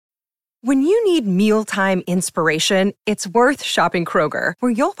When you need mealtime inspiration, it's worth shopping Kroger,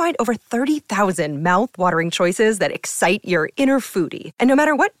 where you'll find over 30,000 mouth-watering choices that excite your inner foodie. And no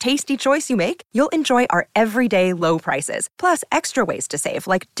matter what tasty choice you make, you'll enjoy our everyday low prices, plus extra ways to save,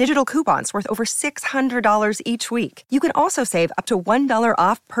 like digital coupons worth over $600 each week. You can also save up to $1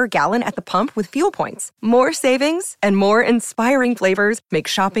 off per gallon at the pump with fuel points. More savings and more inspiring flavors make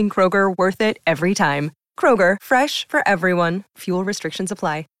shopping Kroger worth it every time. Kroger, fresh for everyone. Fuel restrictions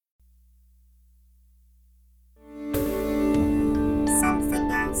apply.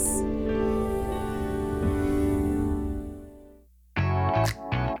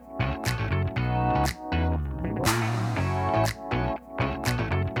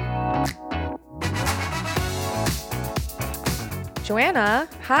 Joanna,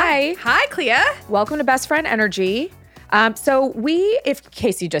 hi. Hi, Clea. Welcome to Best Friend Energy. So in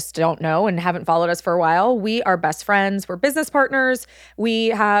case you just don't know and haven't followed us for a while, we are best friends. We're business partners. We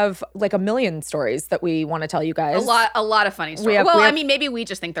have like a million stories that we want to tell you guys. A lot of funny stories. I mean, maybe we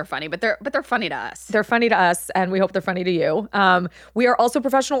just think they're funny, but they're funny to us. They're funny to us, and we hope they're funny to you. We are also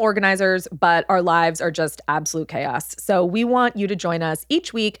professional organizers, but our lives are just absolute chaos. So we want you to join us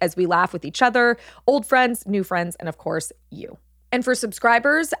each week as we laugh with each other, old friends, new friends, and of course, you. And for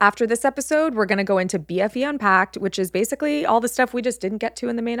subscribers, after this episode, we're going to go into BFE Unpacked, which is basically all the stuff we just didn't get to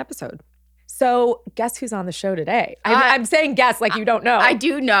in the main episode. So guess who's on the show today? I'm saying guess like you don't know. I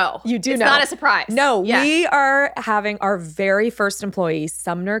do know. You do know. It's not a surprise. No, yes. We are having our very first employee,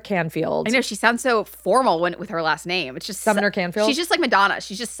 Sumner Canfield. I know, she sounds so formal with her last name. It's just Sumner Canfield. She's just like Madonna.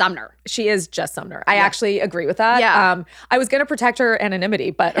 She's just Sumner. She is just Sumner. I actually agree with that. Yeah. I was going to protect her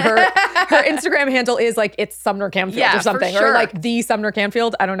anonymity, but her Instagram handle is like it's Sumner Canfield or something. For sure. Or like the Sumner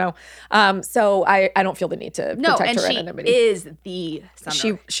Canfield. I don't know. So I don't feel the need to protect her anonymity. No, and she is the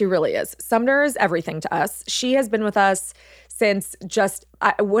Sumner. She really is. Sumner is everything to us. She has been with us since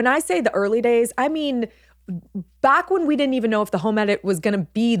when I say the early days, I mean back when we didn't even know if the home edit was going to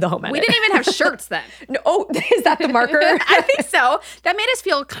be the home edit. We didn't even have shirts then. No, is that the marker? I think so. That made us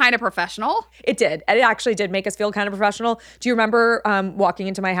feel kind of professional. It did. It actually did make us feel kind of professional. Do you remember walking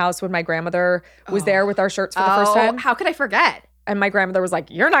into my house when my grandmother was there with our shirts for the first time? How could I forget? And my grandmother was like,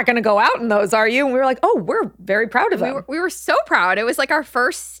 "You're not going to go out in those, are you?" And we were like, "Oh, we're very proud of them." We were so proud. It was like our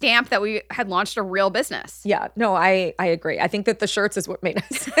first stamp that we had launched a real business. Yeah, no, I agree. I think that the shirts is what made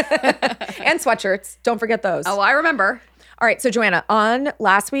us. And sweatshirts. Don't forget those. Oh, I remember. All right, so Joanna, on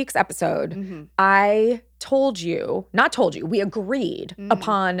last week's episode, I told you, we agreed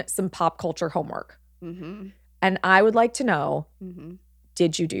upon some pop culture homework. And I would like to know,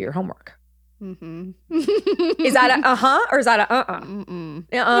 did you do your homework? Is that a uh-huh or is that a uh-uh? You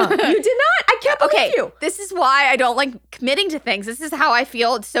did not. I can't believe you. This is why I don't like committing to things. This is how I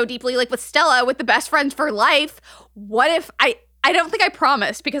feel so deeply, like with Stella, with the best friends for life. What if I don't think I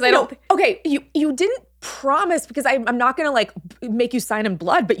promised because I don't. Okay, you didn't promise because I'm not going to like make you sign in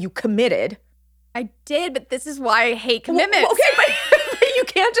blood, but you committed. I did, but this is why I hate commitments. Well, okay, but you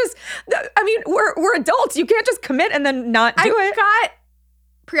can't just, I mean, we're adults. You can't just commit and then not do it. I got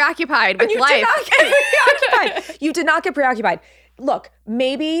preoccupied with life. Did not get preoccupied. You did not get preoccupied. Look,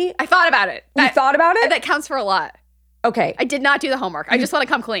 maybe I thought about it. You thought about it? That counts for a lot. Okay. I did not do the homework. I just want to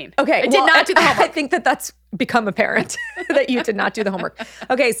come clean. Okay. I did not do the homework. I think that's become apparent that you did not do the homework.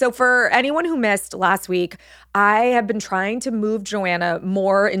 Okay. So for anyone who missed last week, I have been trying to move Joanna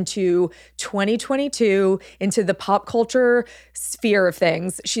more into 2022, into the pop culture sphere of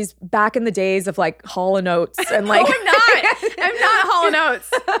things. She's back in the days of like Hall & Oates and like. No, I'm not. I'm not Hall &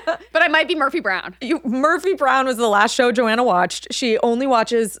 Oates, but I might be Murphy Brown. Murphy Brown was the last show Joanna watched. She only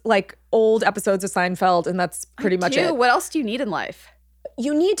watches like old episodes of Seinfeld, and that's pretty much it. What else do you need in life?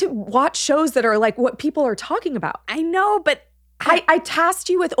 You need to watch shows that are like what people are talking about. I know, but I tasked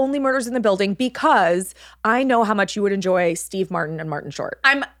you with Only Murders in the Building because I know how much you would enjoy Steve Martin and Martin Short.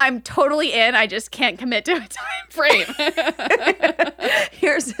 I'm totally in. I just can't commit to a time frame.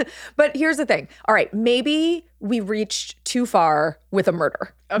 Here's the thing. All right, maybe we reached too far with a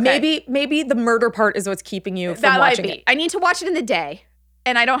murder. Okay. Maybe the murder part is what's keeping you from watching it. I need to watch it in the day,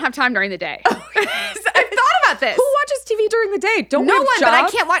 and I don't have time during the day. I've thought about this. Who watches TV during the day? No one, but I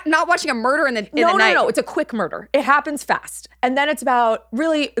can't not watching a murder in the night. No. It's a quick murder. It happens fast. And then it's about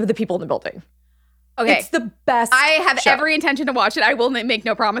really the people in the building. Okay. It's the best I have show. every intention to watch it. I will make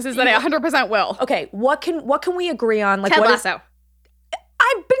no promises that I 100% will. Okay, what can we agree on? Like Ted Lasso.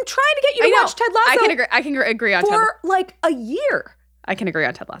 I've been trying to get you to watch Ted Lasso. I can agree on Ted for like a year. I can agree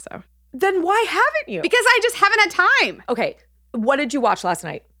on Ted Lasso. Then why haven't you? Because I just haven't had time. Okay, what did you watch last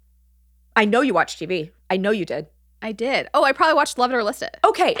night? I know you watched TV. I know you did. I did. Oh, I probably watched Love It or List It.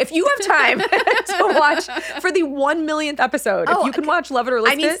 Okay, if you have time to watch for the 1 millionth episode, if you can watch Love It or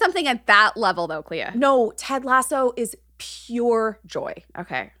List It. I need something at that level, though, Clea. No, Ted Lasso is pure joy.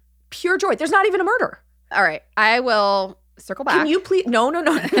 Okay. Pure joy. There's not even a murder. All right. I will circle back. Can you please? No.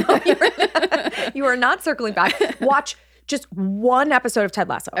 You are not circling back. Watch just one episode of Ted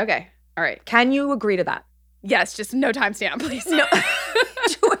Lasso. Okay. All right. Can you agree to that? Yes, just no timestamp, please. No.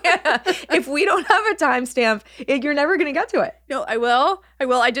 Joanna, if we don't have a timestamp, you're never going to get to it. No, I will.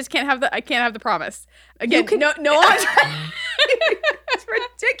 I just can't have the promise. Again, no It's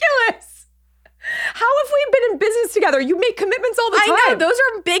ridiculous. How have we been in business together? You make commitments all the time. I know. Those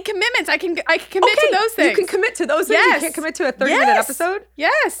are big commitments. I can commit to those things. You can commit to those things. Yes. You can't commit to a 30-minute episode?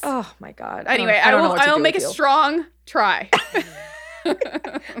 Yes. Oh, my God. Anyway, I will make a strong try.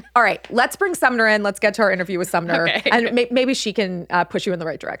 All right, let's bring Sumner in. Let's get to our interview with Sumner. Okay. And maybe she can push you in the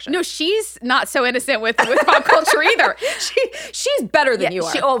right direction. No, she's not so innocent with pop culture either. She's better than you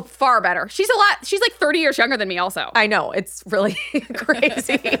are. Far better. She's like 30 years younger than me also. I know. It's really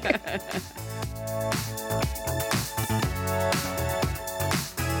crazy.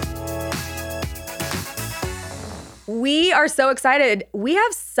 We are so excited. We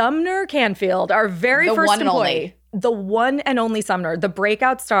have Sumner Canfield, our very The first one and employee. only. The one and only Sumner, the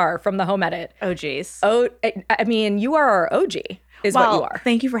breakout star from the Home Edit. Oh, geez. Oh, I mean, you are our OG, is what you are.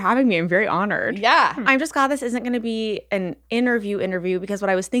 Thank you for having me. I'm very honored. Yeah. I'm just glad this isn't going to be an interview because what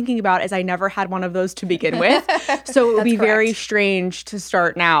I was thinking about is I never had one of those to begin with. So it would be very strange to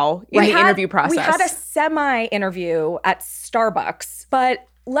start now in the interview process. We had a semi-interview at Starbucks, but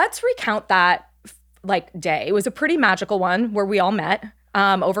let's recount that day. It was a pretty magical one where we all met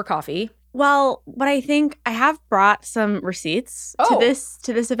over coffee. Well, what I think I have brought some receipts to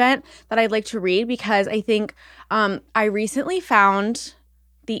this event that I'd like to read because I think I recently found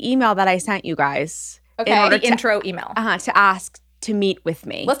the email that I sent you guys. Okay, the intro email. To ask to meet with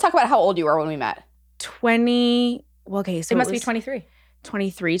me. Let's talk about how old you were when we met. 20. Well, okay, so it must be 23.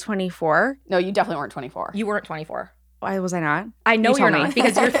 23, 24. No, you definitely weren't 24. You weren't 24. Why was I not? I know you're not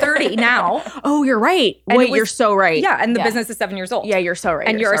because you're 30 now. Oh, you're right. And you're so right. Yeah, and the business is 7 years old. Yeah, you're so right.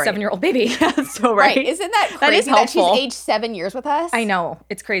 And you're a 7-year-old baby. That's so right. Isn't that crazy that she's aged 7 years with us? I know.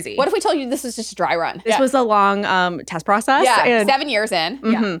 It's crazy. What if we told you this was just a dry run? This was a long test process. Yeah, and 7 years in.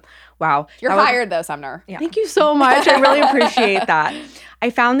 Yeah. Wow. You're hired though, Sumner. Yeah. Thank you so much. I really appreciate that. I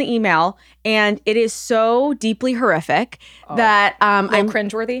found the email and it is so deeply horrific that I'm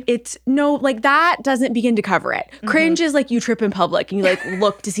cringeworthy. It's that doesn't begin to cover it. Mm-hmm. Cringe is like you trip in public and you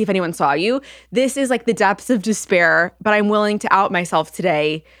look to see if anyone saw you. This is like the depths of despair, but I'm willing to out myself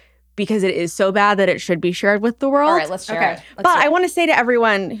today because it is so bad that it should be shared with the world. All right, let's share it. But I want to say to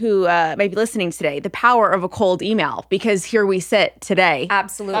everyone who might be listening today, the power of a cold email, because here we sit today.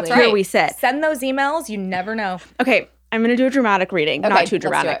 Absolutely. That's right. Here we sit. Send those emails. You never know. Okay, I'm going to do a dramatic reading. Okay, not too let's do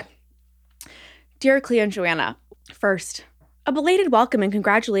dramatic. it. Dear Clea and Joanna, first, a belated welcome and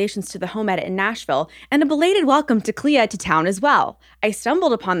congratulations to the Home Edit in Nashville, and a belated welcome to Clea to town as well. I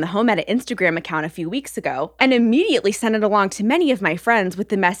stumbled upon the Home Edit Instagram account a few weeks ago and immediately sent it along to many of my friends with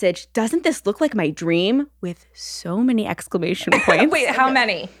the message, "Doesn't this look like my dream?" with so many exclamation points. Wait, how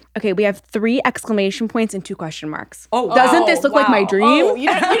many? Okay, we have 3 exclamation points and 2 question marks. Oh, doesn't this look like my dream? Oh, you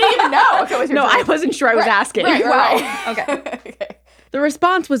didn't even know if it was your No, dream. I wasn't sure. I was asking. Right. Okay. The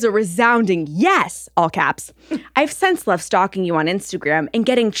response was a resounding yes, all caps. I've since left stalking you on Instagram and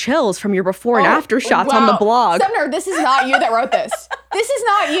getting chills from your before and after shots on the blog. Sumner, this is not you that wrote this. This is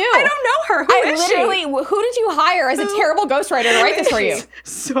not you. I don't know her. Who is she? Who did you hire as a terrible ghostwriter to write this for you?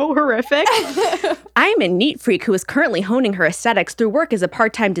 So horrific. I'm a neat freak who is currently honing her aesthetics through work as a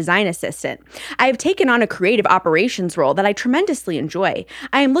part-time design assistant. I have taken on a creative operations role that I tremendously enjoy.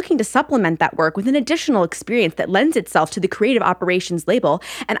 I am looking to supplement that work with an additional experience that lends itself to the creative operations label,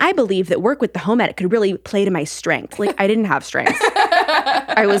 and I believe that work with the Home Edit could really play to my strength. I didn't have strengths.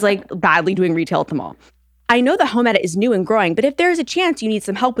 I was badly doing retail at the mall. I know the Home Edit is new and growing, but if there's a chance you need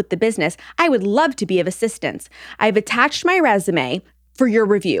some help with the business, I would love to be of assistance. I've attached my resume for your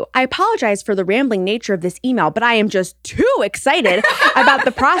review. I apologize for the rambling nature of this email, but I am just too excited about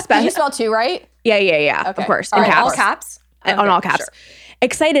the prospect. Did you spell 2 right? Yeah. Okay. Of course. All In right, caps. All caps? On all caps. Sure.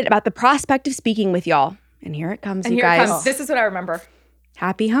 Excited about the prospect of speaking with y'all. And here it comes, And you here guys. it comes. This is what I remember.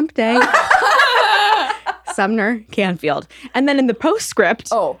 Happy Hump Day. Sumner Canfield. And then in the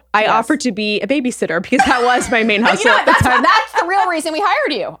postscript, I offered to be a babysitter because that was my main hustle at the time. That's the real reason we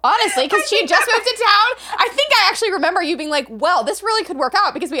hired you, honestly, because she just moved to town. I think I actually remember you being like, well, this really could work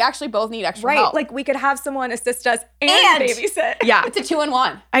out because we actually both need extra help. We could have someone assist us and babysit. Yeah. It's a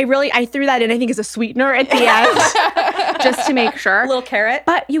 2-in-1. I threw that in, I think, as a sweetener at the end. just to make sure. A little carrot.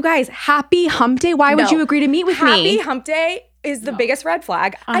 But you guys, happy hump day. Why would No. you agree to meet with Happy me? hump day is the biggest red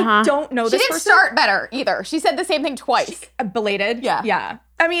flag. I don't know She this didn't person. start better either. She said the same thing twice. A belated? Yeah. Yeah.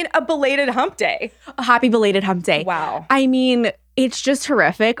 I mean, a belated hump day. A happy belated hump day. Wow. I mean, it's just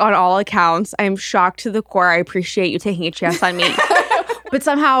horrific on all accounts. I'm shocked to the core. I appreciate you taking a chance on me. But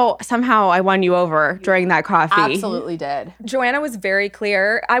somehow I won you over during that coffee. Absolutely did. Joanna was very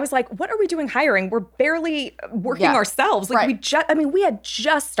clear. I was like, what are we doing hiring? We're barely working Yeah. ourselves. Like Right. we had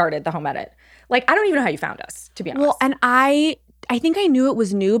just started the home edit. Like, I don't even know how you found us, to be honest. Well, and I think I knew it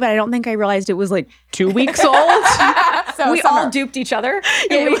was new, but I don't think I realized it was like 2 weeks old. So we Summer. all duped each other.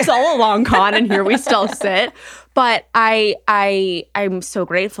 It was all a long con, and here we still sit. But I'm so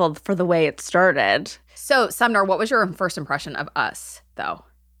grateful for the way it started. So, Sumner, what was your first impression of us, though?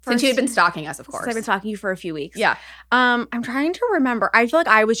 Since you had been stalking us, of course. I've been talking to you for a few weeks. Yeah. I'm trying to remember. I feel like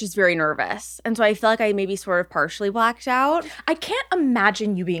I was just very nervous. And so I feel like I maybe sort of partially blacked out. I can't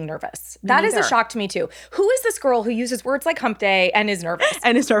imagine you being nervous. That is a neither. shock to me, too. Who is this girl who uses words like hump day and is nervous?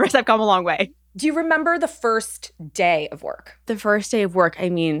 And as nervous, I've come a long way. Do you remember the first day of work? The first day of work, I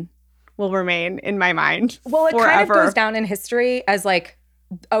mean, will remain in my mind Well, it kind of forever. goes down in history as like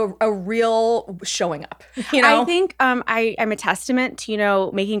a real showing up. You know? I think I'm a testament to,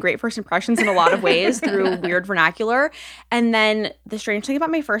 making great first impressions in a lot of ways through weird vernacular. And then the strange thing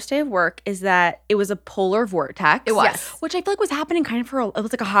about my first day of work is that it was a polar vortex. It was. Yes. Which I feel like was happening kind of it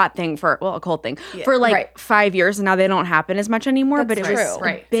was like a hot thing a cold thing for like right. 5 years. And now they don't happen as much anymore. That's but it was true. a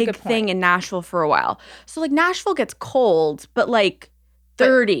Right. It's a big good thing point. in Nashville for a while. So like Nashville gets cold, but like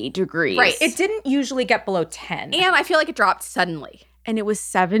 30 degrees. Right. It didn't usually get below 10. And I feel like it dropped suddenly. And it was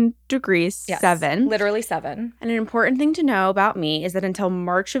 7 degrees, Yes, 7. Literally 7. And an important thing to know about me is that until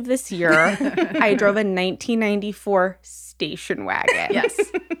March of this year, I drove a 1994 station wagon. Yes.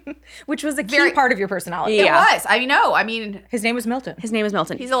 Which was a key part of your personality. Yeah. It was. I know. I mean, His name was Milton. His name is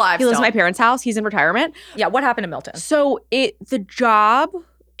Milton. He's alive He lives still. at my parents' house. He's in retirement. Yeah, what happened to Milton? So the job,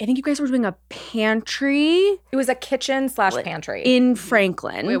 I think you guys were doing a pantry It was a kitchen/pantry. in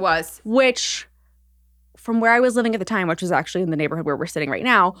Franklin. it was. Which, from where I was living at the time, which was actually in the neighborhood where we're sitting right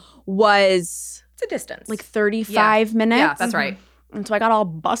now, was It's a distance. like 35 minutes. Yeah, that's right. And so I got all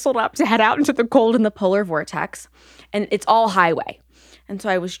bustled up to head out into the cold in the polar vortex. And it's all highway. And so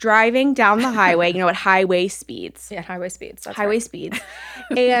I was driving down the highway, at highway speeds. yeah, highway speeds. That's Highway speeds.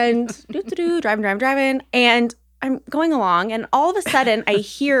 And driving. And I'm going along. And all of a sudden, I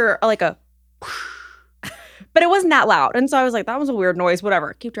hear like a but it wasn't that loud. And so I was like, that was a weird noise,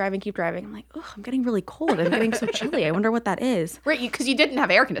 whatever. Keep driving. I'm like, oh, I'm getting really cold. I'm getting so chilly. I wonder what that is. Right, because you didn't have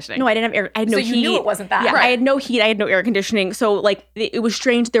air conditioning. No, I didn't have air. I had no So heat. you knew it wasn't that. Yeah, Right. I had no heat. I had no air conditioning. So like it was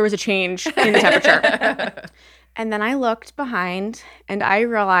strange. There was a change in the temperature. And then I looked behind and I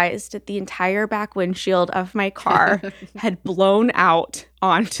realized that the entire back windshield of my car had blown out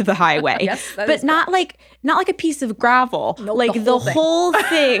onto the highway. Yes, that but is not like a piece of gravel. Nope, like the whole whole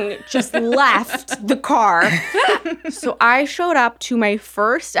thing just left the car. So I showed up to my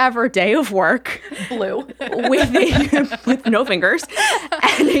first ever day of work blue. with no fingers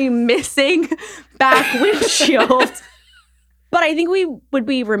and a missing back windshield. But I think we would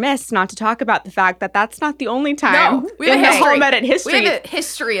be remiss not to talk about the fact that that's not the only time we have in a the history. home edit history We have a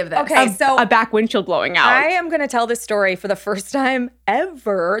history of this. Okay, so a back windshield blowing out. I am going to tell this story for the first time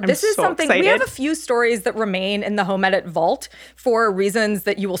ever. This is so something we excited. have a few stories that remain in the home edit vault for reasons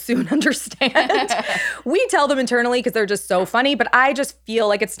that you will soon understand. We tell them internally because they're just so funny, but I just feel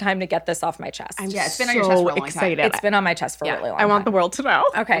like it's time to get this off my chest. Yeah, it's been on your chest for a long time. excited. It's been on my chest for a really long I want the time. world to know.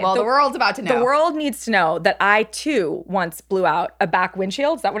 Okay. Well, the world's about to know. The world needs to know that I too once blew out a back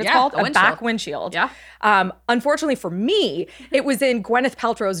windshield. Is that what it's Yeah, called? a A back windshield. Yeah. Unfortunately for me, it was in Gwyneth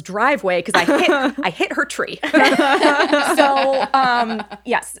Paltrow's driveway because I hit her tree. So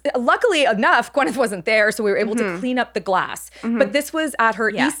yes, luckily enough, Gwyneth wasn't there, so we were able to clean up the glass. But this was at her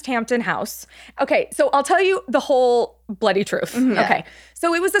East Hampton house. Okay, so I'll tell you the whole bloody truth. Okay,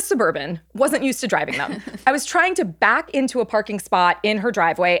 so it was a Suburban, wasn't used to driving them. I was trying to back into a parking spot in her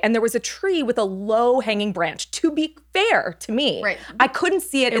driveway, and there was a tree with a low hanging branch. To be fair to me, Right. I couldn't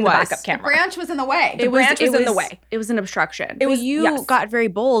see it in the was. backup The camera. branch was in the way. The branch was in the way. It was an obstruction. It was- But you yes. got very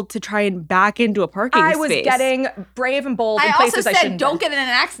bold to try and back into a parking I space. was getting brave and bold in I also places I said, shouldn't. don't get in an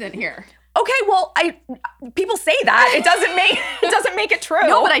accident here. Okay, well, people say that it doesn't make it true.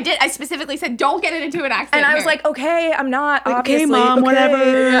 No, but I did. I specifically said, don't get it into an accident And I was here. like, okay, I'm not. Okay, Obviously. Mom, Okay.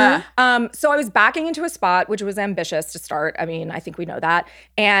 whatever. Yeah. So I was backing into a spot, which was ambitious to start. I mean, I think we know that.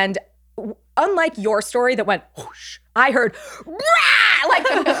 And unlike your story that went whoosh, I heard rah, like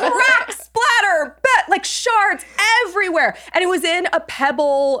crack, splatter, like shards everywhere. And it was in a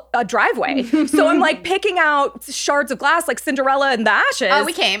pebble driveway. So I'm like picking out shards of glass like Cinderella in the ashes.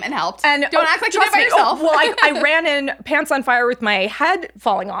 We came and helped. And don't act like you did it by yourself. Well, I ran in, pants on fire with my head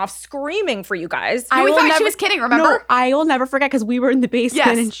falling off, screaming for you guys. We thought she was kidding, remember? No, I will never forget because we were in the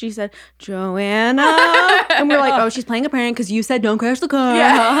basement and she said, Joanna. And we're like, oh, she's playing a prank because you said don't crash the car.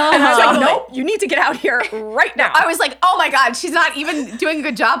 Yeah. And I was like, nope, you need to get out here right now. I was like, oh my God, she's not even doing a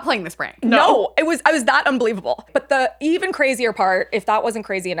good job playing this prank. No, I was that unbelievable. But the even crazier part, if that wasn't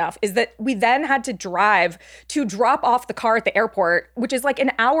crazy enough, is that we then had to drive to drop off the car at the airport, which is like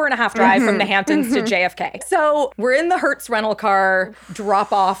an hour and a half drive from the Hamptons to JFK. So we're in the Hertz rental car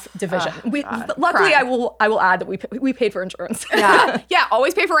drop off division. Luckily, I will add that we paid for insurance. Yeah,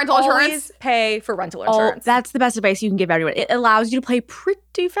 always pay for rental insurance. Always pay for rental insurance. That's the best advice you can give everyone. It allows you to play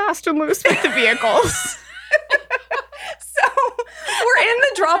pretty fast and loose with the vehicles. So we're in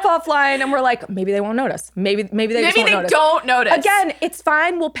the drop-off line and we're like, maybe they won't notice. Maybe they just won't notice. Don't notice. Again, it's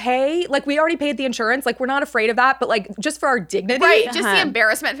fine. We'll pay. Like, we already paid the insurance. Like, we're not afraid of that. But like, just for our dignity. Right, just the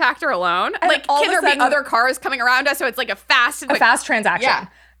embarrassment factor alone. And like, all can of a there be sudden- other cars coming around us? So it's like a fast transaction. Yeah.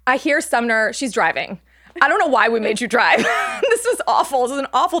 I hear Sumner, she's driving. I don't know why we made you drive. This was awful. This is an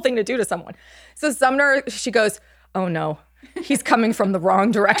awful thing to do to someone. So Sumner, she goes, oh no, he's coming from the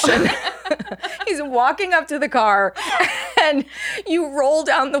wrong direction. He's walking up to the car and you roll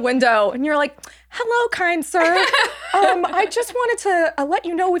down the window and you're like, hello, kind sir. I just wanted to let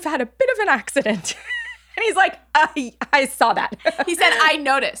you know we've had a bit of an accident. And he's like, I saw that. He said, I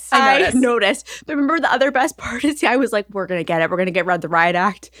noticed. I noticed. But remember the other best part is I was like, we're going to get it. We're going to get rid of the riot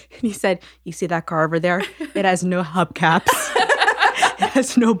act. And he said, you see that car over there? It has no hubcaps. It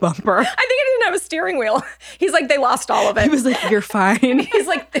has no bumper. I think it didn't have a steering wheel. He's like, they lost all of it. He was like, you're fine. He's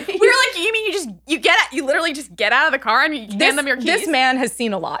like, We were like, you mean you literally just get out of the car and you hand them your keys? This man has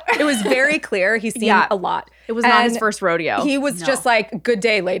seen a lot. It was very clear he's seen a lot. It was not his first rodeo. He was just like, good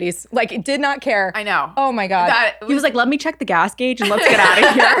day, ladies. Like, it did not care. I know. Oh my God. He was like, let me check the gas gauge and let's get out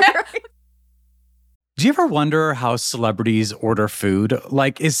of here. Do you ever wonder how celebrities order food?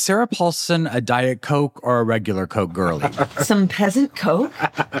 Like, is Sarah Paulson a Diet Coke or a regular Coke girlie? Some peasant Coke?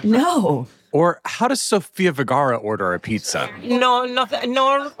 No. Or how does Sofia Vergara order a pizza? No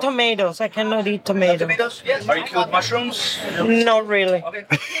tomatoes. I cannot eat tomatoes. Yes. Are you cool with mushrooms? Not really.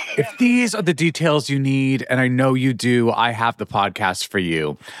 If these are the details you need, and I know you do, I have the podcast for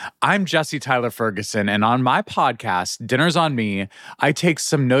you. I'm Jesse Tyler Ferguson, and on my podcast, Dinner's on Me, I take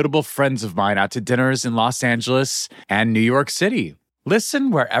some notable friends of mine out to dinners in Los Angeles and New York City.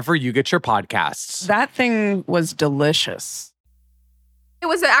 Listen wherever you get your podcasts. That thing was delicious. It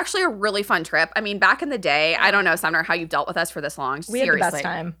was actually a really fun trip. I mean, back in the day, I don't know, Sumner, how you've dealt with us for this long. We had the best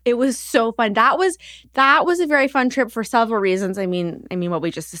time. It was so fun. That was a very fun trip for several reasons. I mean what we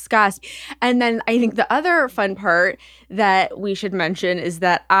just discussed. And then I think the other fun part that we should mention is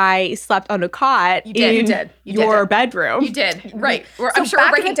that I slept on a cot in your bedroom. You did. Right. I'm So sure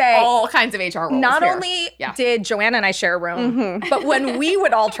back we're in the breaking day, all kinds of HR rules Not here. only did Joanna and I share a room, but when we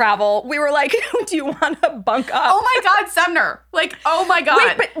would all travel, we were like, do you want to bunk up? Oh my God, Sumner. Like, oh my God.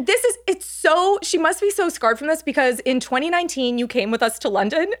 Wait, but she must be so scarred from this because in 2019, you came with us to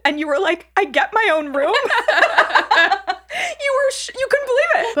London and you were like, I get my own room. You couldn't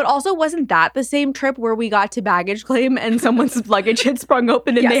believe it. But also, wasn't that the same trip where we got to baggage claim and someone's luggage had sprung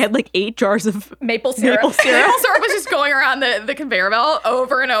open and they had like 8 jars of maple syrup? Maple syrup was just going around the conveyor belt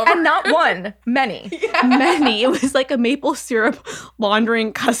over and over. And not one, many. Many. It was like a maple syrup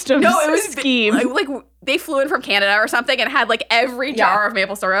laundering customs scheme. Like they flew in from Canada or something and had like every jar of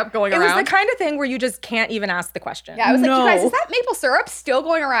maple syrup going around. It was the kind of thing where you just can't even ask the question. Yeah, I was like, you guys, is that maple syrup still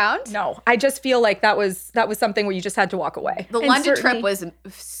going around? No, I just feel like that was something where you just had to walk away. The London trip was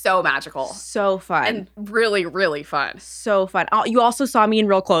so magical. So fun. And really, really fun. So fun. You also saw me in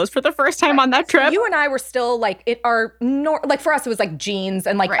real clothes for the first time on that trip. You and I were still like, like for us, it was like jeans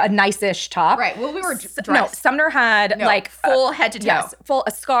and like a nice-ish top. Right. Well, we were dressed. No, Sumner had like full head to toe. Yes,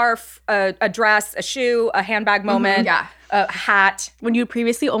 a scarf, a dress, a shoe, a handbag moment, a hat. When you'd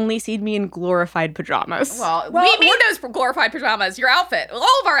previously only seen me in glorified pajamas. Well, we made those glorified pajamas, your outfit,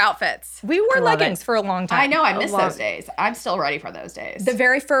 all of our outfits. We wore leggings for a long time. I know, I miss those days. I'm still ready for those days. The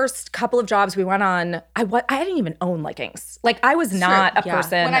very first couple of jobs we went on, I didn't even own leggings. Like, I was not a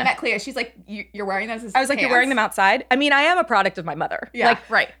person. When I met Clea, she's like, you're wearing those as I was like, pants? You're wearing them outside? I mean, I am a product of my mother. Yeah, like,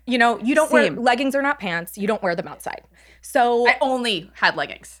 right. You know, you don't wear, leggings are not pants. You don't wear them outside. So I only had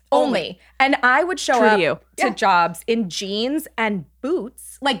leggings. Only. And I would show up to jobs in jeans and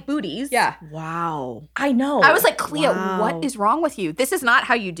boots, like booties. Yeah. Wow. I know. I was like, Cleo, Wow. what is wrong with you? This is not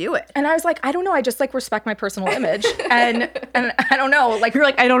how you do it. and I was like, I don't know. I just like respect my personal image. and I don't know. Like, You're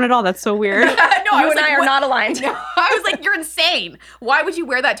like, I don't at all. That's so weird. No, I you was and like, I are what? not aligned. I was like, you're insane. Why would you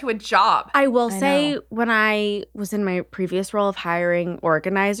wear that to a job? I will I say know. when I was in my previous role of hiring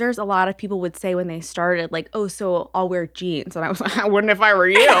organizers, a lot of people would say when they started, like, oh, so I'll wear jeans. And I was like, I wouldn't if I were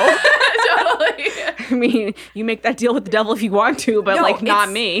you. Totally. I mean, you make that deal with the devil if you want to, but No, like not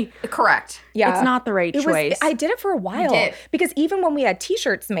it's- me. Correct. Yeah. It's not the right It choice. was, I did it for a while. did. Because even when we had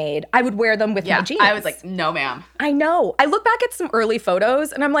t-shirts made, I would wear them with my jeans. I was like, no, ma'am. I know. I look back at some early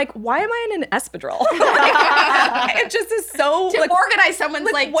photos and I'm like, why am I in an espadrille? It just is so To like, organize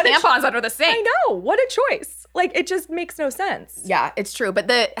someone's like what a tampons under the sink. I know. What a choice. Like it just makes no sense. Yeah, it's true. But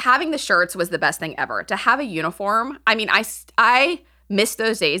having the shirts was the best thing ever. To have a uniform, I mean, I miss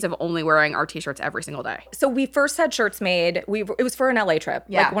those days of only wearing our t-shirts every single day. So we first had shirts made. It was for an LA trip,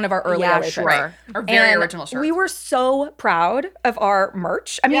 Yeah. like one of our early Yeah, LA sure. trips. Right. Our very And original shirts. We were so proud of our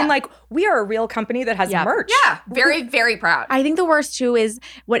merch. I mean, Yeah. like we are a real company that has Yeah. merch. Yeah, very, very proud. I think the worst too is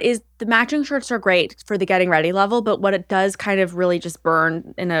the matching shirts are great for the getting ready level, but what it does kind of really just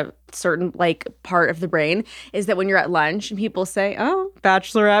burn in a certain like part of the brain is that when you're at lunch and people say, "Oh,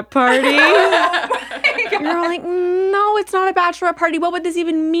 bachelorette party," you're like, "No, it's not a bachelorette party. What would this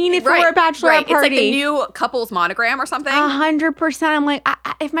even mean if it were a bachelorette right. party?" It's like the new couples monogram or something. 100%. I'm like,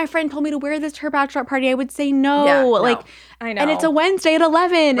 if my friend told me to wear this to her bachelorette party, I would say no. Yeah, no. Like, I know. and it's a Wednesday at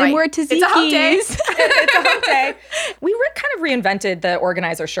 11, Right. and we're at Taziki's. It's a hump day. it's a hump day. We kind of reinvented the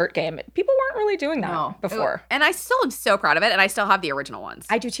organizer shirt game. People weren't really doing that before. And I still am so proud of it. And I still have the original ones.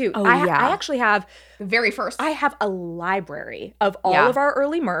 I do too. Oh, I yeah. actually have The very first. I have a library of all Yeah. of our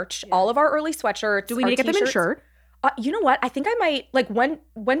early merch, all of our early sweatshirts. Do we our need to get them in t-shirts. shirt? You know what? I think I might like when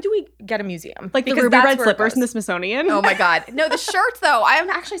do we get a museum? Like the Because ruby that's red where it slippers in the goes. Smithsonian? Oh my God. No, the shirts though, I am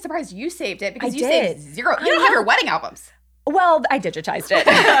actually surprised you saved it because I you did. saved zero. You don't have your wedding albums. Well, I digitized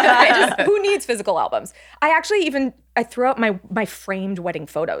it. Who needs physical albums? I threw out my framed wedding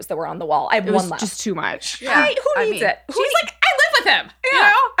photos that were on the wall. I have It one was left. just too much. Who needs it? Who She's like, I live with him. Yeah. You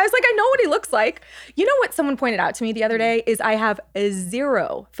know? I was like, I know what he looks like. You know what someone pointed out to me the other day is I have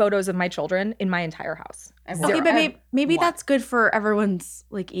 0 photos of my children in my entire house. Okay, but maybe that's good for everyone's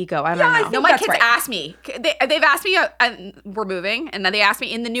like ego. I don't know. think No, my that's kids right. ask me. They've asked me, we're moving, and then they asked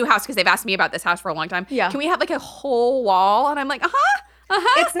me in the new house because they've asked me about this house for a long time. Yeah. Can we have like a whole wall? And I'm like,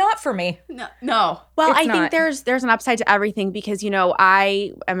 It's not for me. No. Well, It's I not. think there's an upside to everything because,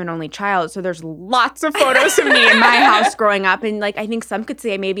 I am an only child. So there's lots of photos of me in my house growing up. And like, I think some could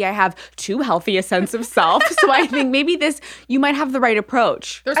say maybe I have too healthy a sense of self. So I think maybe you might have the right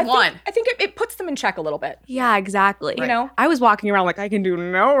approach. There's I one. think it puts them in check a little bit. Yeah, exactly. You know? I was walking around like I can do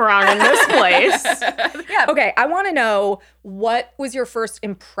no wrong in this place. Yeah. Okay. I want to know what was your first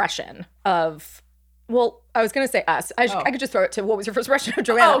impression of. Well, I was going to say us. I could just throw it to what was your first impression of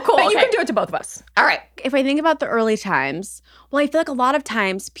Joanna. Oh, cool, But you okay. can do it to both of us. All right. If I think about the early times, well, I feel like a lot of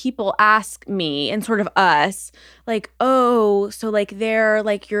times people ask me and sort of us, like, oh, so like they're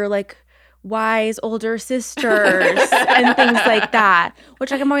like your like wise older sisters and things like that.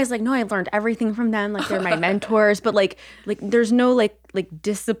 Which like I'm always like, no, I learned everything from them. Like they're my mentors, but like there's no like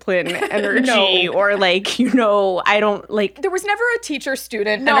discipline energy or like, I don't like. There was never a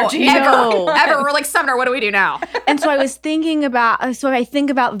teacher-student No, energy. ever. Ever. We're like, Sumner, what do we do now? And so I was thinking about, so if I think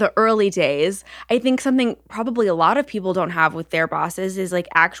about the early days, I think something probably a lot of people don't have with their bosses is like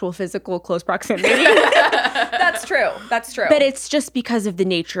actual physical close proximity. That's true. That's true. But it's just because of the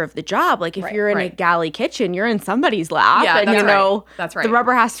nature of the job. Like if you're in a right. galley kitchen, you're in somebody's lap. Yeah, and that's right. That's right. the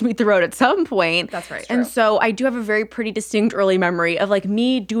rubber has to meet the road at some point. That's right. And so I do have a very pretty distinct early memory of like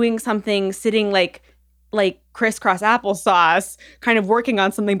me doing something, sitting like crisscross applesauce, kind of working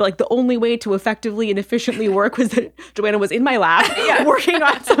on something, but like the only way to effectively and efficiently work was that Joanna was in my lap working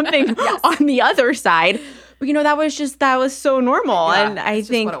on something on the other side. But that was so normal. Yeah, and I it's just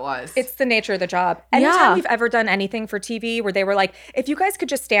think what it was. it's the nature of the job. Anytime Yeah. we've ever done anything for TV where they were like, if you guys could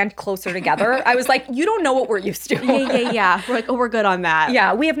just stand closer together, I was like, you don't know what we're used to. yeah. We're like, oh, we're good on that.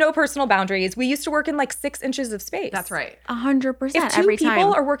 Yeah, we have no personal boundaries. We used to work in like 6 inches of space. That's right. 100% If 2 every people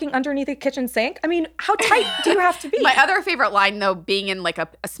time. are working underneath a kitchen sink, I mean, how tight do you have to be? My other favorite line, though, being in like a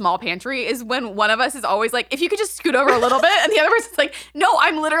small pantry, is when one of us is always like, if you could just scoot over a little bit, and the other person's like, no,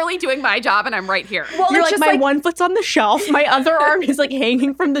 I'm literally doing my job and I'm right here. Well, You're it's like, just my one foot's on the shelf. My other arm is like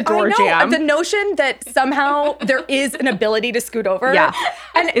hanging from the door I know. jamb. The notion that somehow there is an ability to scoot over. Yeah.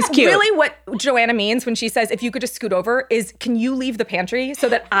 And It's cute. Really what Joanna means when she says, if you could just scoot over, is can you leave the pantry so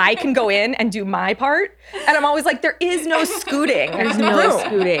that I can go in and do my part? And I'm always like, there is no scooting. There's no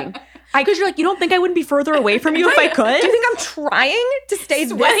scooting. Because you're like, you don't think I wouldn't be further away from you if I could? Do you think I'm trying to stay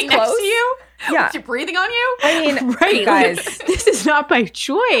Sweating this close? next to you? Yeah. With you breathing on you? I mean, Right, guys. this is not my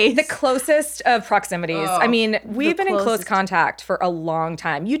choice. The closest of proximities. I mean, we've been in close closest. contact for a long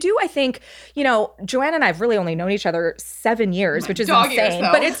time. You do, I think, Joanna and I have really only known each other 7 years, which is dog insane. years,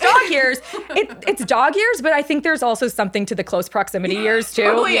 though. But it's dog years. It's dog years, but I think there's also something to the close proximity years too.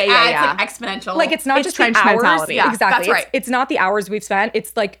 Totally Yeah, adds like exponential. Like it's not It's just the trench hours. mentality. Yeah, Yeah, exactly. that's right. It's not the hours we've spent.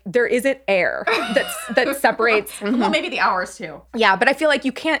 It's like there isn't air that separates. well, maybe the hours too. Yeah, but I feel like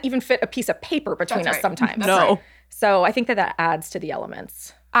you can't even fit a piece of paper between That's us right. sometimes. That's right. So I think that adds to the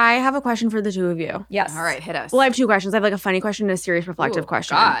elements. I have a question for the two of you. Yes. All right, hit us. Well, I have two questions. I have like a funny question and a serious reflective Ooh,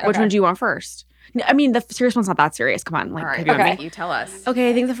 question. God. Which Okay. one do you want first? I mean, the serious one's not that serious. Come on. Like, All right, have you okay. met me? you tell us. Okay,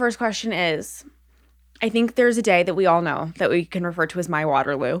 I think the first question is, I think there's a day that we all know that we can refer to as my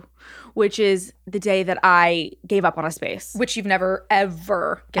Waterloo, which is the day that I gave up on a space. Which you've never,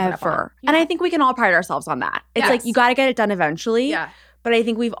 ever given up on. Ever. And I think we can all pride ourselves on that. It's like Yes. you got to get it done eventually. Yeah. But I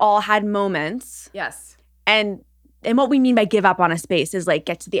think we've all had moments. Yes. And what we mean by give up on a space is like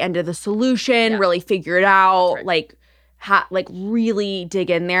get to the end of the solution, Yeah. really figure it out, right. like really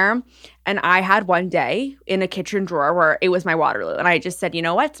dig in there. And I had one day in a kitchen drawer where it was my Waterloo. And I just said, you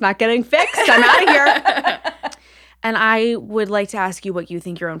know what? It's not getting fixed. I'm out of here. And I would like to ask you what you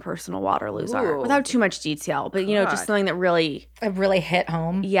think your own personal Waterloos are Ooh. without too much detail, but God. just something that really, It really hit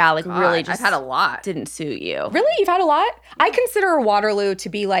home. really God, just I've had a lot. didn't suit you. Really? You've had a lot? I consider a Waterloo to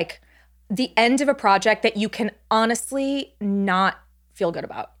be like the end of a project that you can honestly not feel good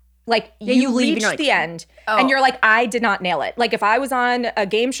about. Like you leave and reach you're like, the end Oh. and you're like, I did not nail it. Like if I was on a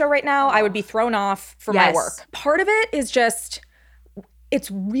game show right now, I would be thrown off for my Yes. work. Part of it is just, it's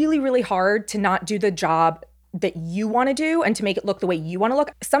really, really hard to not do the job that you want to do and to make it look the way you want to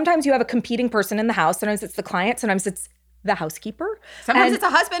look. Sometimes you have a competing person in the house. Sometimes it's the client. Sometimes it's the housekeeper. Sometimes And it's a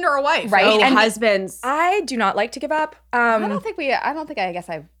husband or a wife. Right. Oh, And husbands. I do not like to give up. I guess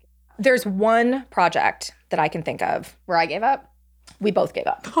I've There's one project that I can think of. where I gave up. We both gave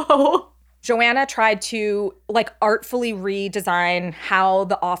up. Oh. Joanna tried to like artfully redesign how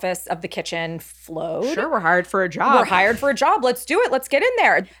the office of the kitchen flowed. Sure, we're hired for a job. We're hired for a job. Let's do it. Let's get in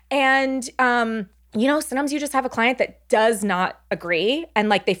there. And sometimes you just have a client that does not agree and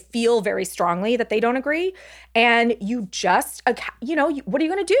like they feel very strongly that they don't agree. And you just, what are you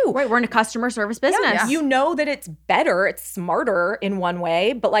going to do? Right, we're in a customer service business. You know that it's better, it's smarter in one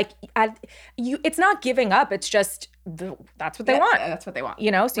way, but like it's not giving up. It's just that's what they want. That's what they want.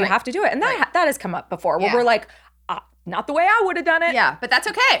 So you have to do it. And that has come up before where Yeah. we're like, not the way I would have done it. Yeah, but that's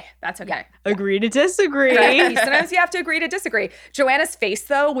okay. That's okay. Agree to disagree. Sometimes you have to agree to disagree. Joanna's face,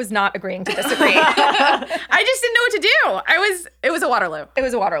 though, was not agreeing to disagree. I just didn't know what to do. It was a Waterloo. It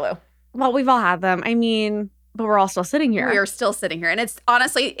was a Waterloo. Well, we've all had them. I mean, but we're all still sitting here. We are still sitting here. And it's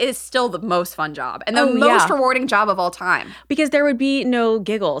honestly, it is still the most fun job and the Oh, most yeah. rewarding job of all time. Because there would be no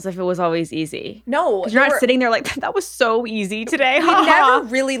giggles if it was always easy. No. 'Cause you're not sitting there like, that was so easy today. We never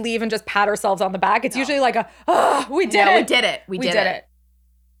really leave and just pat ourselves on the back. It's usually like we did it. We did it. We did it.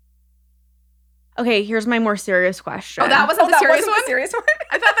 Okay, here's my more serious question. Oh, that wasn't the that serious wasn't one? the serious one?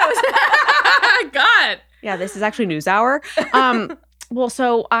 I thought that was God. Yeah, this is actually News Hour. Well,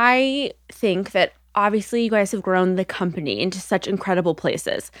 so I think that obviously you guys have grown the company into such incredible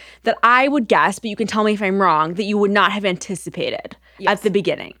places that I would guess, but you can tell me if I'm wrong, that you would not have anticipated at the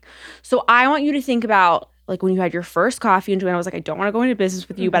beginning. So I want you to think about like when you had your first coffee and Joanna was like, I don't want to go into business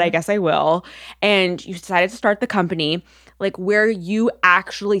with you, but I guess I will. And you decided to start the company, like where you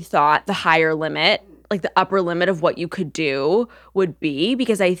actually thought the higher limit, like the upper limit of what you could do would be,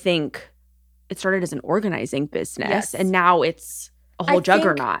 because I think it started as an organizing business Yes. and now it's a whole I think-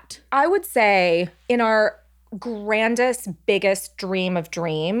 juggernaut. I would say in our grandest, biggest dream of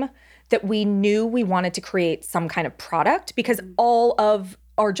dream that we knew we wanted to create some kind of product because all of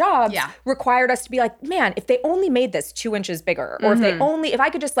our jobs Yeah. required us to be like, man, if they only made this 2 inches bigger, or if I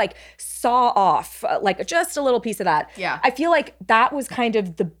could just like saw off like just a little piece of that. Yeah. I feel like that was kind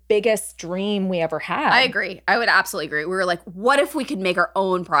of the biggest dream we ever had. I agree. I would absolutely agree. We were like, what if we could make our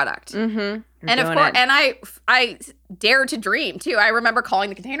own product? Mm-hmm. And of course, and I dared to dream too. I remember calling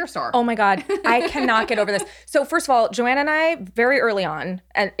the Container Store. Oh my God. I cannot get over this. So first of all, Joanna and I, very early on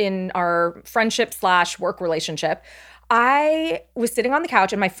in our friendship / work relationship, I was sitting on the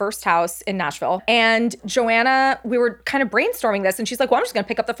couch in my first house in Nashville, and Joanna, we were kind of brainstorming this, and she's like, well, I'm just going to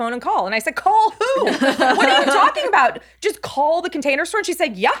pick up the phone and call. And I said, call who? What are you talking about? Just call the Container Store? And she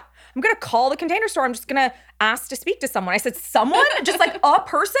said, yeah, I'm going to call the Container Store. I'm just going to ask to speak to someone. I said, someone? Just like a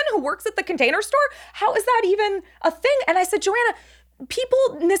person who works at the Container Store? How is that even a thing? And I said, Joanna, people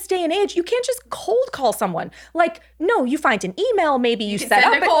in this day and age, you can't just cold call someone. Like, no, you find an email, maybe you set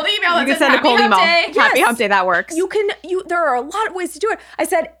up a cold email. You can send a cold email. Happy Hump Day, that works. There are a lot of ways to do it. I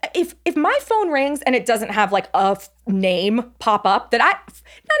said, if my phone rings and it doesn't have like a name pop up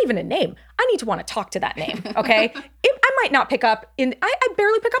not even a name, I need to want to talk to that name, okay? I might not pick up I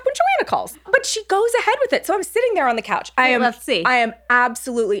barely pick up when Joanna calls, but she goes ahead with it. So I'm sitting there on the couch. Let's see. I am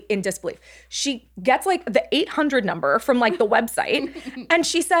absolutely in disbelief. She gets like the 800 number from like the website and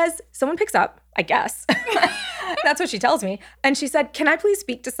she says, someone picks up, I guess. That's what she tells me. And she said, can I please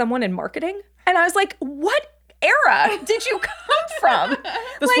speak to someone in marketing? And I was like, what era did you come from?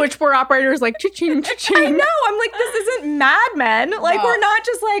 The switchboard operator is like, cha-ching, cha-ching. I know. I'm like, this isn't Mad Men. Like, we're not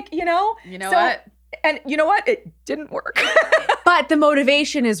just like, You know what? And you know what? It didn't work. But the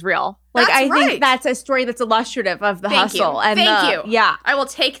motivation is real. Like, That's I right. think that's a story that's illustrative of the hustle. And Thank you. Yeah. I will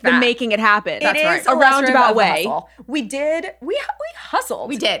take that. The making it happen. It is A roundabout way. We hustled.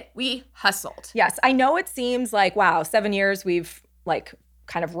 We did. We hustled. Yes. I know it seems like, wow, 7 years we've like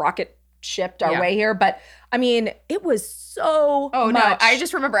kind of rocket shipped our way here. But I mean, it was so much. No, I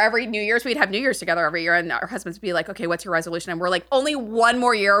just remember every New Year's, we'd have New Year's together every year, and our husbands would be like, okay, what's your resolution? And we're like, only one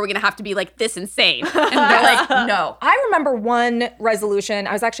more year are we going to have to be like this insane. And they're like, no. I remember one resolution.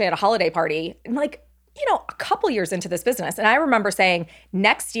 I was actually at a holiday party, and like, a couple years into this business. And I remember saying,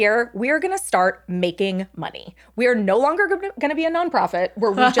 next year, we are going to start making money. We are no longer going to be a nonprofit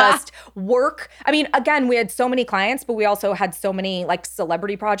where we just work. I mean, again, we had so many clients, but we also had so many like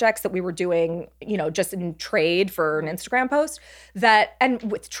celebrity projects that we were doing, just in trade for an Instagram post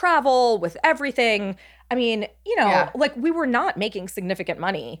and with travel, with everything. I mean, like we were not making significant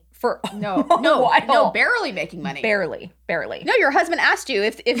money for no, barely making money. Barely. No, your husband asked you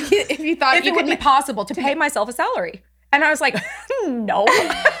if you thought if it would be possible to pay myself a salary. And I was like, no.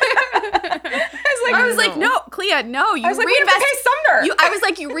 I was like, no, Clea, no. You I was like, reinvest. Pay Sumner. I was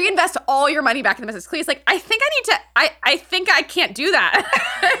like, you reinvest all your money back in the business. Clea's like, I think I can't do that.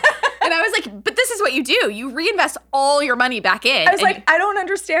 And I was like, but this is what you do. You reinvest all your money back in. I was like, I don't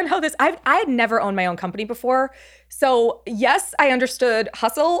understand how this. I had never owned my own company before. So yes, I understood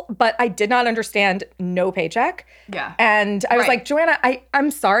hustle, but I did not understand no paycheck. Yeah. And I was like, Joanna,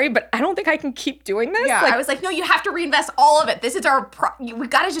 I'm sorry, but I don't think I can keep doing this. Yeah. Like, I was like, no, you have to reinvest all of it. This is we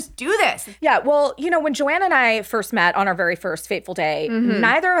got to just do this. Yeah. Well, when Joanna and I first met on our very first Fateful Day,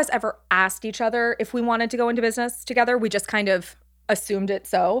 neither of us ever asked each other if we wanted to go into business together. We just kind of assumed it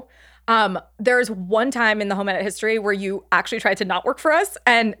so. There's one time in the Home Edit history where you actually tried to not work for us,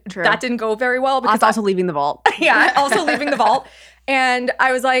 and that didn't go very well. Because That's also leaving the vault. Yeah, also leaving the vault. And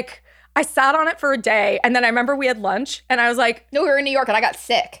I was like, I sat on it for a day, and then I remember we had lunch, and I was like, no, we were in New York, and I got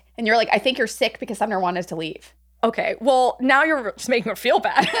sick. And you're like, I think you're sick because Sumner wanted to leave. Okay, well, now you're just making her feel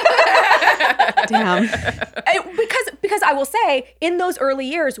bad. Damn. Because I will say, in those early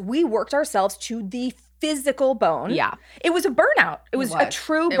years, we worked ourselves to the physical bone. Yeah. It was a burnout. It was a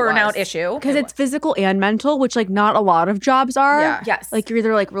true burnout issue. Because it's physical and mental, which like not a lot of jobs are. Yeah. Yes. Like you're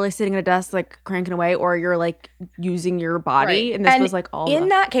either like really sitting at a desk like cranking away, or you're like using your body. Right. And this was like all in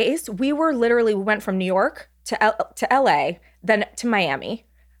that case, we went from New York to LA, then to Miami.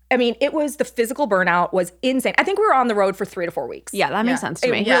 I mean, the physical burnout was insane. I think we were on the road for 3 to 4 weeks. Yeah, that makes sense to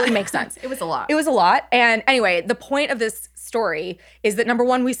me. It really makes sense. It was a lot. It was a lot. And anyway, the point of this story is that number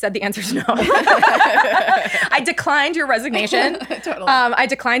one, we said the answer is no. I declined your resignation. Totally. I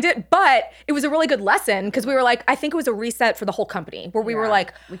declined it, but it was a really good lesson because we were like, I think it was a reset for the whole company where we were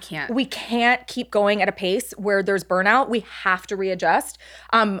like, we can't keep going at a pace where there's burnout. We have to readjust.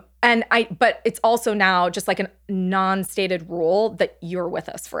 But it's also now just like a non-stated rule that you're with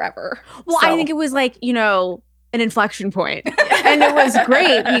us forever. Well, I think it was like, an inflection point. And it was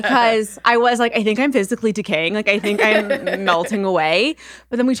great because I was like, I think I'm physically decaying. Like, I think I'm melting away.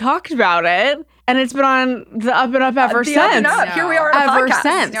 But then we talked about it, and it's been on the up and up ever since. Up and up. Here we are on a ever podcast.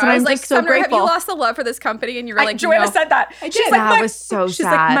 since. No, and I was I'm like, just so Sumner, grateful. have you lost the love for this company? And you were like, Joanna said that. She's like, that was so she's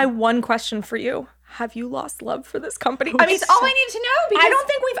sad. like, my one question for you. Have you lost love for this company? I mean, it's all I need to know. Because I don't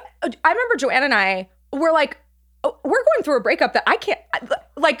think I remember Joanna and I were like, we're going through a breakup that I can't,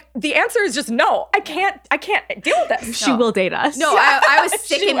 like, the answer is just no. I can't deal with this. She will date us. No, I was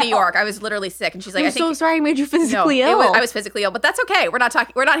sick in New York. I was literally sick. And she's like, I'm so sorry I made you physically ill. I was physically ill, but that's okay. We're not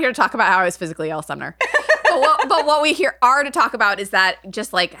here to talk about how I was physically ill, Sumner. But what we are to talk about is that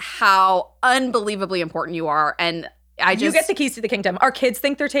just like how unbelievably important you are. And You get the keys to the kingdom. Our kids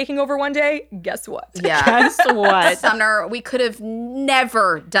think they're taking over one day. Guess what? Yeah. Guess what? Sumner, we could have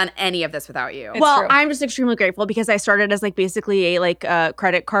never done any of this without you. Well, true. I'm just extremely grateful because I started as like basically a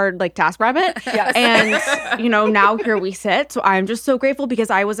credit card like TaskRabbit. Yes. And now here we sit. So I'm just so grateful because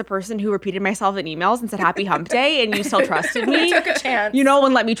I was a person who repeated myself in emails and said happy hump day, and you still trusted me. Took a chance.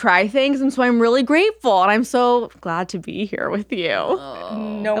 And let me try things. And so I'm really grateful. And I'm so glad to be here with you.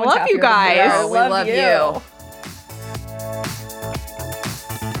 No I one's love happier you than guys. me. Oh, we love you.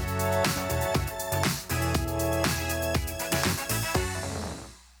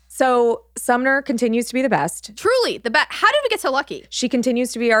 So Sumner continues to be the best. Truly, the best. How did we get so lucky? She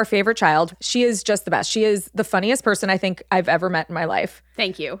continues to be our favorite child. She is just the best. She is the funniest person I think I've ever met in my life.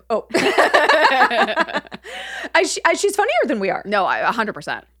 Thank you. Oh. She's funnier than we are. No,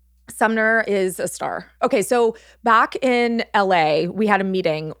 100%. Sumner is a star. Okay, so back in LA, we had a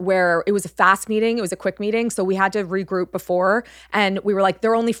meeting where it was a fast meeting. It was a quick meeting. So we had to regroup before. And we were like,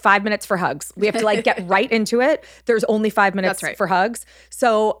 there are only 5 minutes for hugs. We have to get right into it. There's only 5 minutes That's right. for hugs.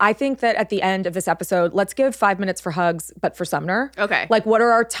 So I think that at the end of this episode, let's give 5 minutes for hugs, but for Sumner. Okay. What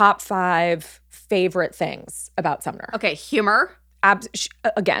are our top 5 favorite things about Sumner? Okay, humor.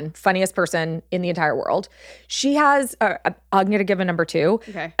 Again, funniest person in the entire world. She has, I'm going to give a number 2,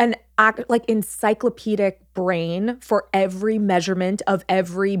 Okay. an encyclopedic brain for every measurement of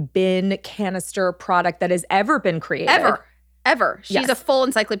every bin, canister, product that has ever been created. Ever. She's Yes. a full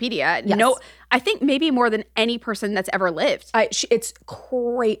encyclopedia. Yes. No, I think maybe more than any person that's ever lived. It's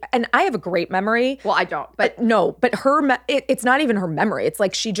great. And I have a great memory. Well, I don't, but But her, it's not even her memory. It's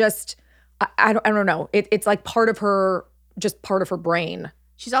like she just, I don't know. It's like part of her brain.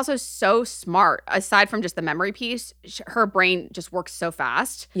 she's also so smart. Aside from just the memory piece, her brain just works so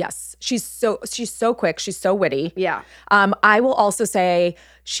fast. Yes. She's so quick. She's so witty. Yeah, I will also say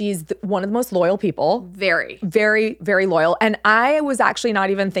she's one of the most loyal people. very. Very, very loyal. And I was actually not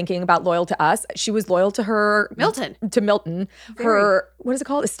even thinking about loyal to us. She was loyal to her Milton. Her, what is it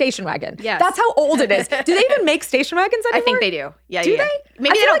called? A station wagon. Yes. That's how old it is. Do they even make station wagons anymore? I think they do. Yeah, Do yeah. they? Maybe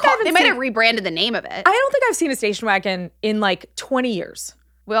I they feel don't like I call. haven't They might seen- have rebranded the name of it. I don't think I've seen a station wagon in 20 years.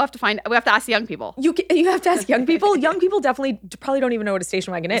 We have to ask the young people. You have to ask young people. Young people probably don't even know what a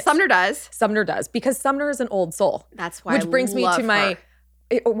station wagon is. Sumner does. Sumner does, because Sumner is an old soul. That's why. Which brings me to my.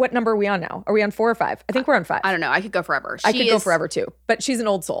 What number are we on now? Are we on 4 or 5? I think we're on 5. I don't know. I could go forever. I could go forever too, but she's an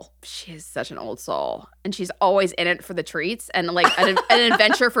old soul. She is such an old soul, and she's always in it for the treats and an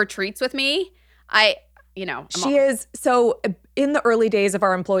adventure for treats with me. She is. So in the early days of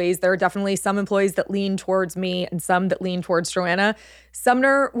our employees, there are definitely some employees that lean towards me and some that lean towards Joanna.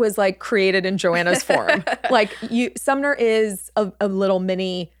 Sumner was created in Joanna's form. Sumner is a little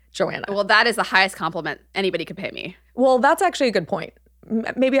mini Joanna. Well, that is the highest compliment anybody could pay me. Well, that's actually a good point.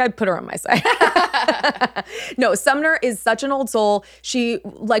 Maybe I'd put her on my side. No, Sumner is such an old soul. She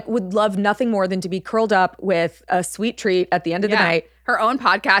would love nothing more than to be curled up with a sweet treat at the end of the night. Her own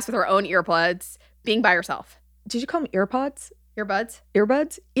podcast with her own earbuds, being by herself. Did you call them earpods? Earbuds?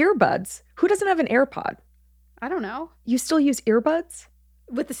 Earbuds? Earbuds. Who doesn't have an AirPod? I don't know. You still use earbuds?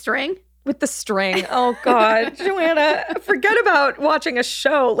 With the string? With the string. Oh God, Joanna, forget about watching a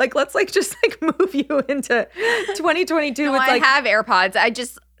show. Let's just move you into 2022 No, with I have AirPods.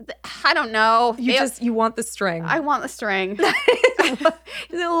 I don't know. you want the string. I want the string. Is it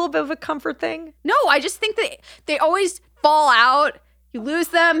a little bit of a comfort thing? No, I just think that they always fall out. You lose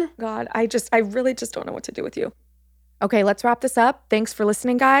them. God, I really just don't know what to do with you. Okay, let's wrap this up. Thanks for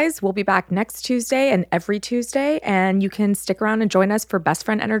listening, guys. We'll be back next Tuesday and every Tuesday, and you can stick around and join us for Best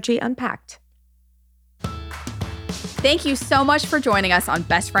Friend Energy Unpacked. Thank you so much for joining us on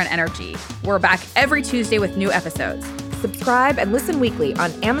Best Friend Energy. We're back every Tuesday with new episodes. Subscribe and listen weekly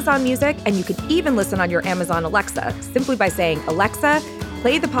on Amazon Music, and you can even listen on your Amazon Alexa simply by saying, Alexa,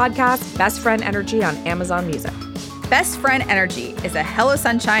 play the podcast Best Friend Energy on Amazon Music. Best Friend Energy is a Hello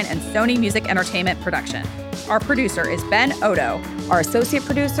Sunshine and Sony Music Entertainment production. Our producer is Ben Odo. Our associate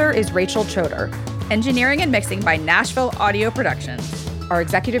producer is Rachel Choder. Engineering and mixing by Nashville Audio Productions. Our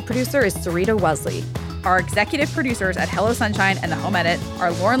executive producer is Sarita Wesley. Our executive producers at Hello Sunshine and The Home Edit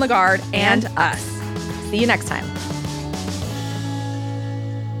are Lauren Lagarde and us. See you next time.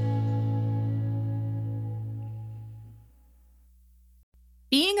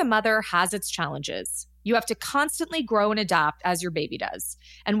 Being a mother has its challenges. You have to constantly grow and adapt as your baby does.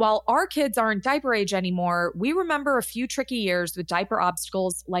 And while our kids aren't diaper age anymore, we remember a few tricky years with diaper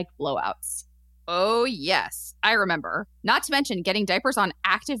obstacles like blowouts. Oh, yes, I remember. Not to mention getting diapers on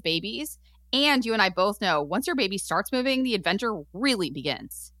active babies. And you and I both know once your baby starts moving, the adventure really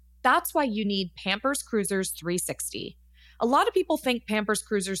begins. That's why you need Pampers Cruisers 360. A lot of people think Pampers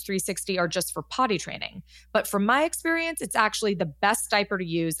Cruisers 360 are just for potty training, but from my experience, it's actually the best diaper to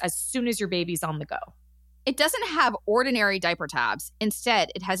use as soon as your baby's on the go. It doesn't have ordinary diaper tabs.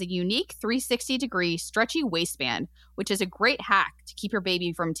 Instead, it has a unique 360-degree stretchy waistband, which is a great hack to keep your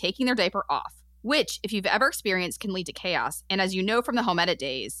baby from taking their diaper off, which, if you've ever experienced, can lead to chaos. And as you know from the home edit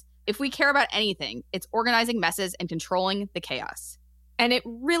days, if we care about anything, it's organizing messes and controlling the chaos. And it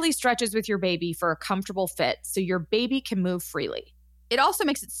really stretches with your baby for a comfortable fit so your baby can move freely. It also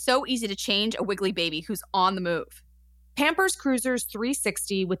makes it so easy to change a wiggly baby who's on the move. Pampers Cruisers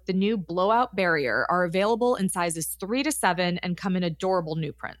 360 with the new blowout barrier are available in sizes 3 to 7 and come in adorable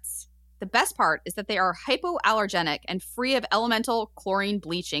new prints. The best part is that they are hypoallergenic and free of elemental, chlorine,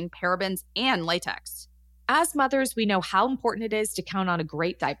 bleaching, parabens, and latex. As mothers, we know how important it is to count on a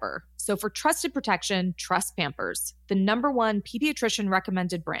great diaper. So for trusted protection, trust Pampers, the #1 pediatrician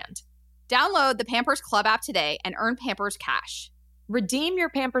recommended brand. Download the Pampers Club app today and earn Pampers Cash. Redeem your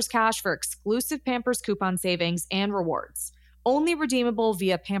Pampers Cash for exclusive Pampers coupon savings and rewards. Only redeemable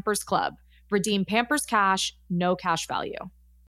via Pampers Club. Redeem Pampers Cash, no cash value.